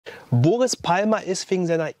Boris Palmer ist wegen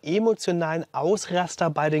seiner emotionalen Ausraster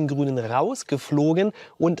bei den Grünen rausgeflogen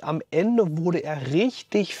und am Ende wurde er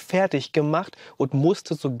richtig fertig gemacht und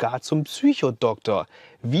musste sogar zum Psycho-Doktor.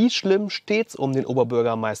 Wie schlimm steht's um den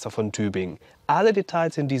Oberbürgermeister von Tübingen? Alle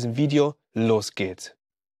Details in diesem Video. Los geht's!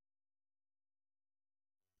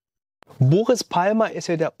 Boris Palmer ist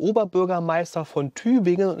ja der Oberbürgermeister von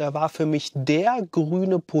Tübingen und er war für mich der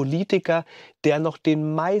grüne Politiker, der noch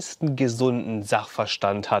den meisten gesunden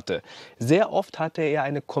Sachverstand hatte. Sehr oft hatte er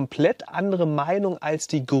eine komplett andere Meinung als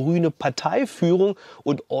die grüne Parteiführung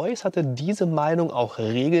und äußerte diese Meinung auch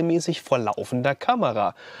regelmäßig vor laufender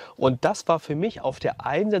Kamera. Und das war für mich auf der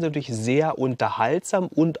einen Seite natürlich sehr unterhaltsam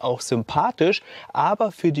und auch sympathisch,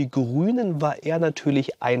 aber für die Grünen war er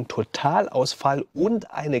natürlich ein Totalausfall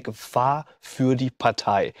und eine Gefahr für die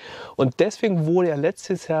Partei. Und deswegen wurde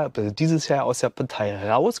er dieses Jahr aus der Partei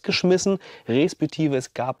rausgeschmissen, respektive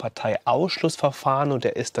es gab Parteiausschlussverfahren und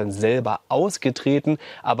er ist dann selber ausgetreten.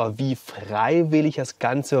 Aber wie freiwillig das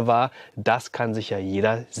Ganze war, das kann sich ja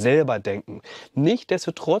jeder selber denken.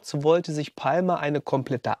 Nichtsdestotrotz wollte sich Palmer eine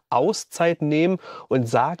komplette Auszeit nehmen und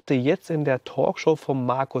sagte jetzt in der Talkshow von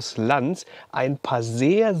Markus Lanz ein paar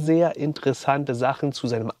sehr, sehr interessante Sachen zu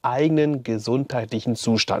seinem eigenen gesundheitlichen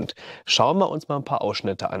Zustand. Schauen wir uns mal ein paar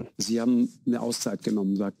Ausschnitte an. Sie haben eine Auszeit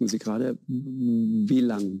genommen, sagten Sie gerade. Wie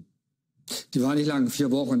lang? Die war nicht lang, 4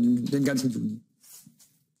 Wochen, den ganzen Juni.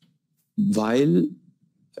 Weil,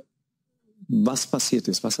 was passiert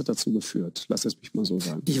ist, was hat dazu geführt? Lass es mich mal so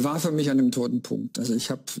sagen. Ich war für mich an einem toten Punkt. Also ich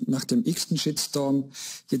habe nach dem x-ten Shitstorm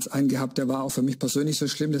jetzt einen gehabt, der war auch für mich persönlich so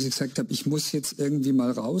schlimm, dass ich gesagt habe, ich muss jetzt irgendwie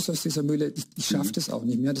mal raus aus dieser Mühle. Ich schaffe das auch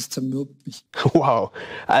nicht mehr, das zermürbt mich. Wow,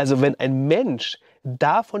 also wenn ein Mensch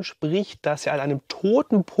davon spricht, dass er an einem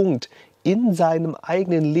toten Punkt in seinem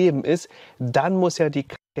eigenen Leben ist, dann muss ja die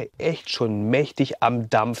Kacke echt schon mächtig am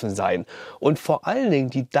Dampfen sein. Und vor allen Dingen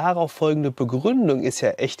die darauf folgende Begründung ist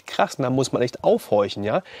ja echt krass, und da muss man echt aufhorchen,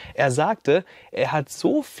 ja. Er sagte, er hat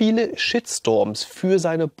so viele Shitstorms für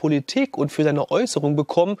seine Politik und für seine Äußerung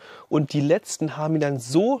bekommen und die letzten haben ihn dann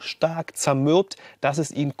so stark zermürbt, dass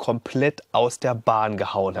es ihn komplett aus der Bahn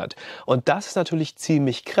gehauen hat. Und das ist natürlich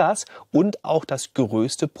ziemlich krass und auch das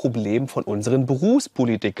größte Problem von unseren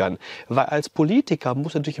Berufspolitikern. Weil als Politiker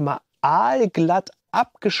muss natürlich immer aalglatt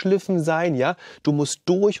abgeschliffen sein, ja. Du musst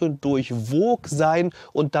durch und durch Vogue sein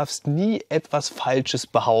und darfst nie etwas Falsches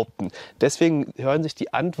behaupten. Deswegen hören sich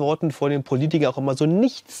die Antworten von den Politikern auch immer so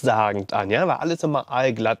nichtssagend an, ja, weil alles immer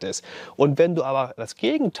aalglatt ist. Und wenn du aber das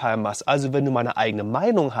Gegenteil machst, also wenn du mal eine eigene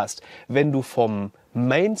Meinung hast, wenn du vom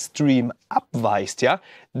Mainstream abweichst, ja,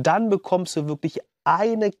 dann bekommst du wirklich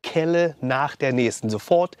eine Kelle nach der nächsten,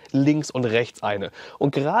 sofort links und rechts eine.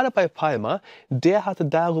 Und gerade bei Palmer, der hatte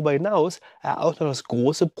darüber hinaus auch noch das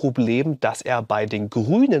große Problem, dass er bei den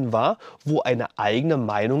Grünen war, wo eine eigene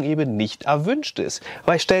Meinung eben nicht erwünscht ist.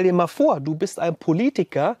 Weil stell dir mal vor, du bist ein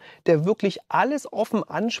Politiker, der wirklich alles offen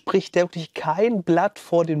anspricht, der wirklich kein Blatt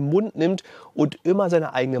vor den Mund nimmt und immer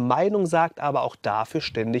seine eigene Meinung sagt, aber auch dafür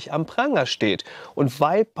ständig am Pranger steht. Und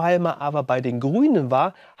weil Palmer aber bei den Grünen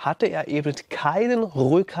war, hatte er eben keinen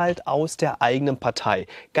Rückhalt aus der eigenen Partei.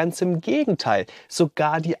 Ganz im Gegenteil,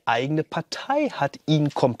 sogar die eigene Partei hat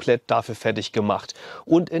ihn komplett dafür fertig gemacht.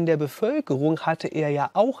 Und in der Bevölkerung hatte er ja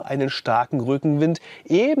auch einen starken Rückenwind,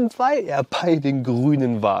 eben weil er bei den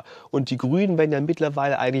Grünen war. Und die Grünen werden ja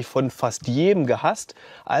mittlerweile eigentlich von fast jedem gehasst.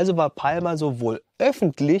 Also war Palmer sowohl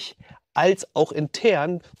öffentlich als auch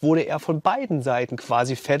intern wurde er von beiden Seiten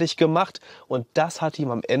quasi fertig gemacht und das hat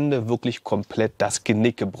ihm am Ende wirklich komplett das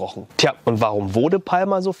Genick gebrochen. Tja, und warum wurde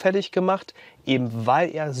Palmer so fertig gemacht? Eben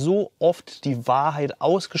weil er so oft die Wahrheit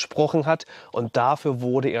ausgesprochen hat und dafür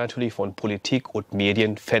wurde er natürlich von Politik und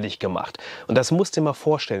Medien fertig gemacht. Und das musst du dir mal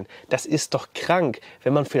vorstellen, das ist doch krank,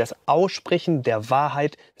 wenn man für das Aussprechen der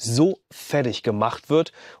Wahrheit so fertig gemacht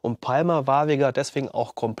wird. Und Palmer war deswegen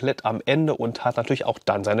auch komplett am Ende und hat natürlich auch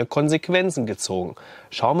dann seine Konsequenzen gezogen.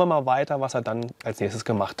 Schauen wir mal weiter, was er dann als nächstes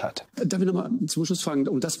gemacht hat. Darf ich noch mal zum Schluss fragen,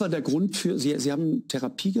 und das war der Grund für, Sie haben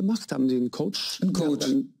Therapie gemacht, haben Sie einen Coach? Ein Coach.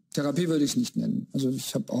 Therapie würde ich es nicht nennen. Also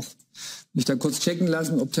ich habe auch mich da kurz checken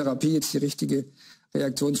lassen, ob Therapie jetzt die richtige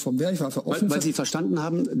Reaktionsform wäre. Ich war für offen. Weil Sie verstanden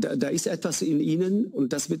haben, da ist etwas in Ihnen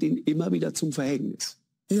und das wird Ihnen immer wieder zum Verhängnis.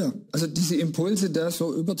 Ja, also diese Impulse, da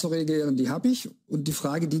so überzureagieren, die habe ich. Und die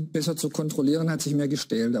Frage, die besser zu kontrollieren, hat sich mir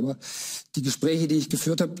gestellt. Aber die Gespräche, die ich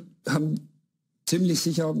geführt habe, haben ziemlich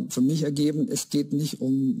sicher für mich ergeben, es geht nicht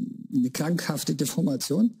um eine krankhafte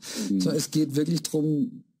Deformation, sondern es geht wirklich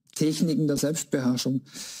darum, Techniken der Selbstbeherrschung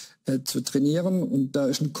zu trainieren und da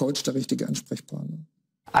ist ein Coach der richtige Ansprechpartner.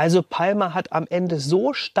 Also Palmer hat am Ende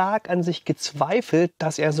so stark an sich gezweifelt,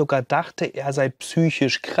 dass er sogar dachte, er sei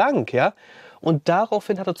psychisch krank, ja. Und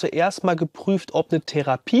daraufhin hat er zuerst mal geprüft, ob eine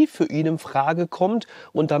Therapie für ihn in Frage kommt.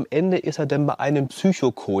 Und am Ende ist er dann bei einem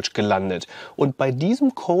Psycho-Coach gelandet. Und bei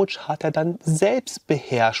diesem Coach hat er dann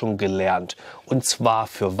Selbstbeherrschung gelernt. Und zwar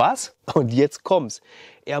für was? Und jetzt kommt's.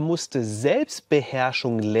 Er musste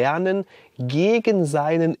Selbstbeherrschung lernen, gegen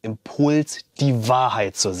seinen Impuls die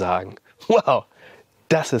Wahrheit zu sagen. Wow,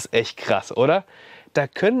 das ist echt krass, oder? Da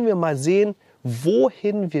können wir mal sehen,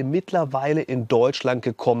 wohin wir mittlerweile in Deutschland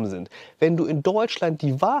gekommen sind. Wenn du in Deutschland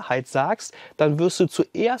die Wahrheit sagst, dann wirst du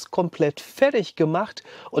zuerst komplett fertig gemacht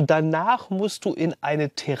und danach musst du in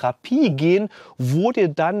eine Therapie gehen, wo dir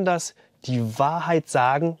dann die Wahrheit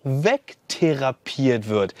sagen wegtherapiert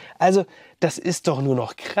wird. Also das ist doch nur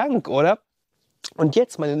noch krank, oder? Und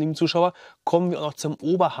jetzt, meine lieben Zuschauer, kommen wir auch noch zum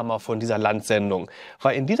Oberhammer von dieser Landsendung.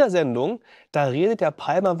 Weil in dieser Sendung, da redet der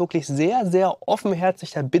Palmer wirklich sehr, sehr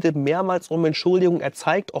offenherzig, er bittet mehrmals um Entschuldigung, er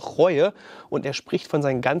zeigt auch Reue und er spricht von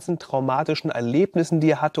seinen ganzen traumatischen Erlebnissen, die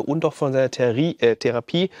er hatte und auch von seiner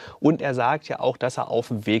Therapie. Und er sagt ja auch, dass er auf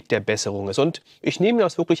dem Weg der Besserung ist. Und ich nehme mir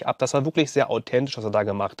das wirklich ab, das war wirklich sehr authentisch, was er da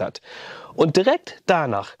gemacht hat. Und direkt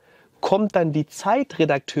danach kommt dann die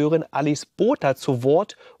Zeitredakteurin Alice Botha zu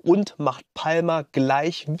Wort und macht Palmer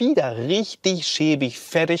gleich wieder richtig schäbig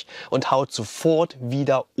fertig und haut sofort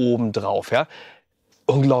wieder oben drauf. Ja?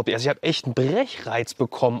 Unglaublich. Also ich habe echt einen Brechreiz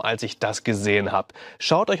bekommen, als ich das gesehen habe.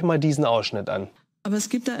 Schaut euch mal diesen Ausschnitt an. Aber es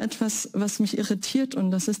gibt da etwas, was mich irritiert und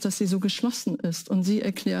das ist, dass sie so geschlossen ist. Und sie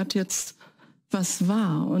erklärt jetzt, was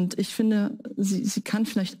war. Und ich finde, sie kann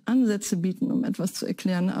vielleicht Ansätze bieten, um etwas zu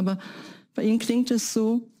erklären. Aber bei Ihnen klingt es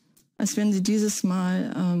so, als wären sie dieses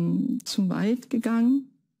Mal zu weit gegangen.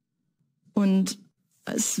 Und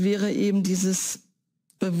es wäre eben dieses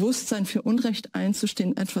Bewusstsein für Unrecht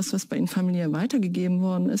einzustehen, etwas, was bei ihnen familiär weitergegeben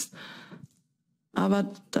worden ist. Aber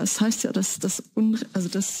das heißt ja, dass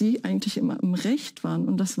sie eigentlich immer im Recht waren.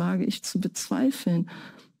 Und das wage ich zu bezweifeln.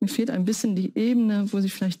 Mir fehlt ein bisschen die Ebene, wo sie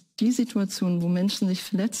vielleicht die Situation, wo Menschen sich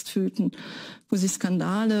verletzt fühlten, wo sie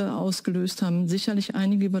Skandale ausgelöst haben, sicherlich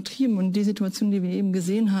einige übertrieben. Und die Situation, die wir eben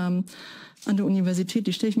gesehen haben an der Universität,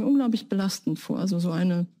 die stelle ich mir unglaublich belastend vor. Also so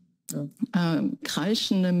eine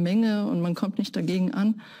kreischende Menge und man kommt nicht dagegen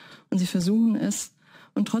an und sie versuchen es.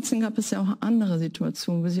 Und trotzdem gab es ja auch andere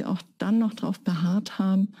Situationen, wo sie auch dann noch darauf beharrt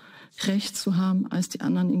haben, Recht zu haben, als die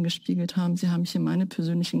anderen ihnen gespiegelt haben. Sie haben hier meine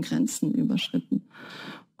persönlichen Grenzen überschritten.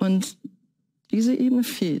 Und diese Ebene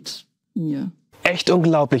fehlt mir. Echt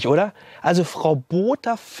unglaublich, oder? Also Frau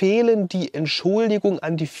Botha fehlen die Entschuldigung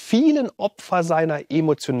an die vielen Opfer seiner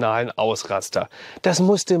emotionalen Ausraster. Das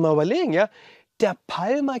musst du dir mal überlegen, ja? Der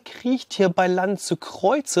Palmer kriecht hier bei Land zu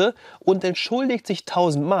Kreuze und entschuldigt sich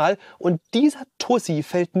 1000-mal und dieser Tussi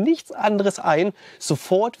fällt nichts anderes ein,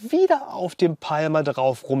 sofort wieder auf den Palmer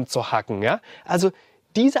drauf rumzuhacken, ja? Also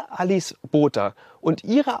diese Alice Botha und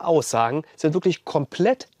ihre Aussagen sind wirklich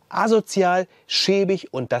komplett asozial,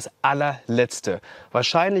 schäbig und das allerletzte.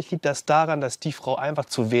 Wahrscheinlich liegt das daran, dass die Frau einfach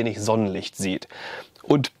zu wenig Sonnenlicht sieht.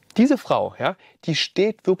 Und diese Frau, ja, die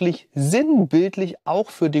steht wirklich sinnbildlich auch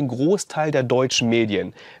für den Großteil der deutschen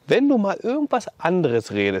Medien. Wenn du mal irgendwas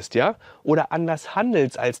anderes redest, ja, oder anders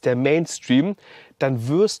handelst als der Mainstream, dann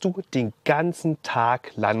wirst du den ganzen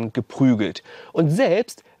Tag lang geprügelt. Und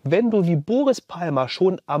selbst wenn du wie Boris Palmer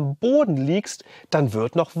schon am Boden liegst, dann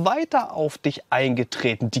wird noch weiter auf dich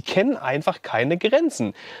eingetreten. Die kennen einfach keine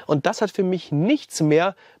Grenzen. Und das hat für mich nichts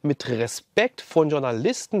mehr mit Respekt von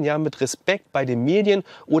Journalisten, ja, mit Respekt bei den Medien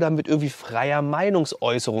oder mit irgendwie freier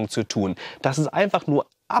Meinungsäußerung zu tun. Das ist einfach nur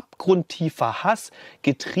abgrundtiefer Hass,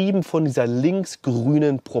 getrieben von dieser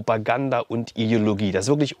links-grünen Propaganda und Ideologie. Das ist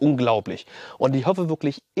wirklich unglaublich. Und ich hoffe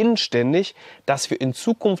wirklich inständig, dass wir in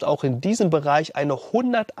Zukunft auch in diesem Bereich eine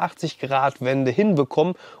 180-Grad-Wende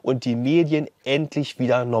hinbekommen und die Medien endlich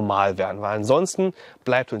wieder normal werden. Weil ansonsten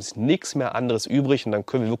bleibt uns nichts mehr anderes übrig und dann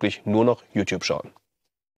können wir wirklich nur noch YouTube schauen.